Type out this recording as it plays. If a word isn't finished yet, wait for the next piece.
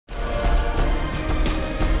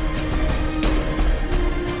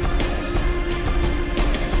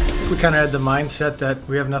We kind of had the mindset that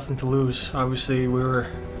we have nothing to lose. Obviously, we were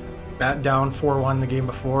down 4-1 the game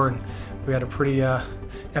before, and we had a pretty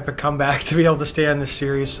epic comeback to be able to stay on this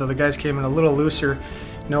series. So the guys came in a little looser,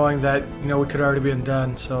 knowing that we could already been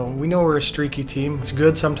done. So we know we're a streaky team. It's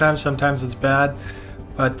good sometimes it's bad,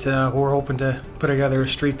 but we're hoping to put together a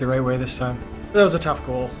streak the right way this time. That was a tough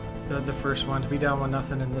goal. The first one, to be down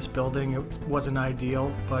 1-0 in this building, it wasn't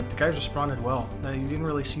ideal, but the guys responded well. You didn't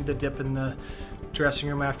really see the dip in the dressing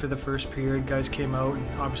room after the first period. Guys came out,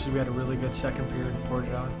 and obviously we had a really good second period and poured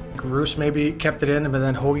it on. Groos maybe kept it in, but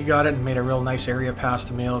then Hoagie got it and made a real nice area pass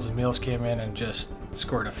to Meals, and Meals came in and just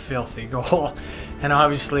scored a filthy goal. And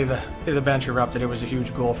obviously the bench erupted. It was a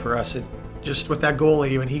huge goal for us. Just with that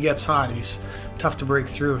goalie, when he gets hot, he's tough to break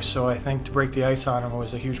through. So I think to break the ice on him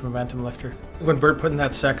was a huge momentum lifter. When Bert put in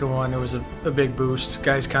that second one, it was a big boost.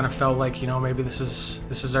 Guys kind of felt like, maybe this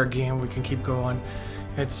is our game. We can keep going.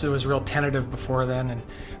 It was real tentative before then, and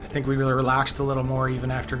I think we really relaxed a little more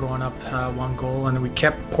even after going up 1 goal, and we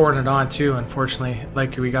kept pouring it on too. Unfortunately,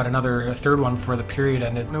 we got a third one before the period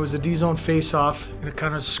ended. And it was a D-zone face-off, and it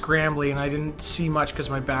kind of scrambly, and I didn't see much because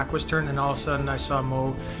my back was turned, and all of a sudden I saw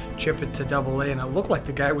Mo chip it to Double A, and it looked like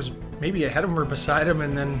the guy was maybe ahead of him or beside him,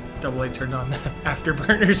 and then Double A turned on the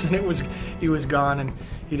afterburners, and he was gone, and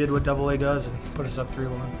he did what Double A does and put us up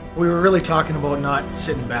 3-1. We were really talking about not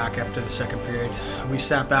sitting back after the second period. We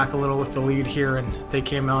sat back a little with the lead here, and they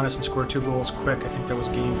came on us and scored 2 goals quick. I think that was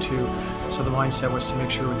game 2. So the mindset was to make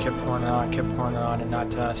sure we kept pouring it on, and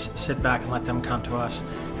not sit back and let them come to us.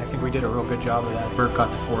 And I think we did a real good job of that. Bert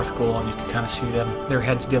got the 4th goal, and you could kind of see their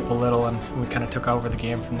heads dip a little, and we kind of took over the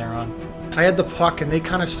game from there on. I had the puck, and they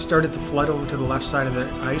kind of started to flood over to the left side of the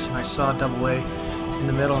ice, and I saw Double A in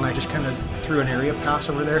the middle, and I just kind of threw an area pass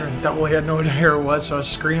over there, and Double A had no idea where it was, so I was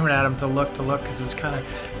screaming at him to look, because it was kind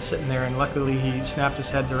of sitting there, and luckily he snapped his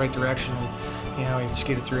head the right direction, and he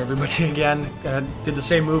skated through everybody again. Did the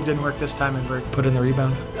same move, didn't work this time, and Bert put in the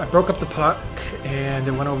rebound. I broke up the puck, and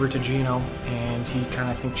it went over to Gino, and he kind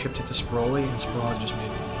of, I think, chipped it to Spiroli, and Spiroli just made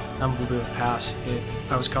an unbelievable pass.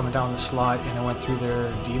 I was coming down the slot, and it went through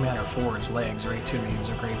their D-man or forward's legs right to me. It was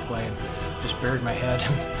a great play, and just buried my head,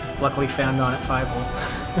 and luckily fanned on it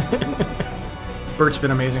 5-hole. Bert's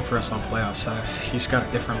been amazing for us all playoffs. He's got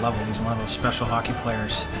a different level. He's one of those special hockey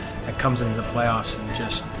players that comes into the playoffs and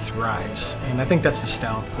just thrives. And I think that's the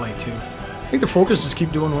style of play too. I think the focus is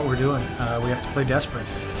keep doing what we're doing. We have to play desperate.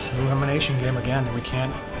 It's an elimination game again, and we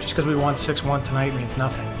can't, just because we won 6-1 tonight means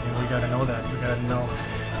nothing. We got to know that. We got to know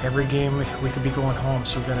every game we could be going home,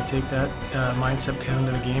 so we got to take that mindset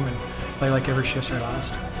into the game and play like every shift's our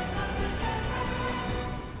last.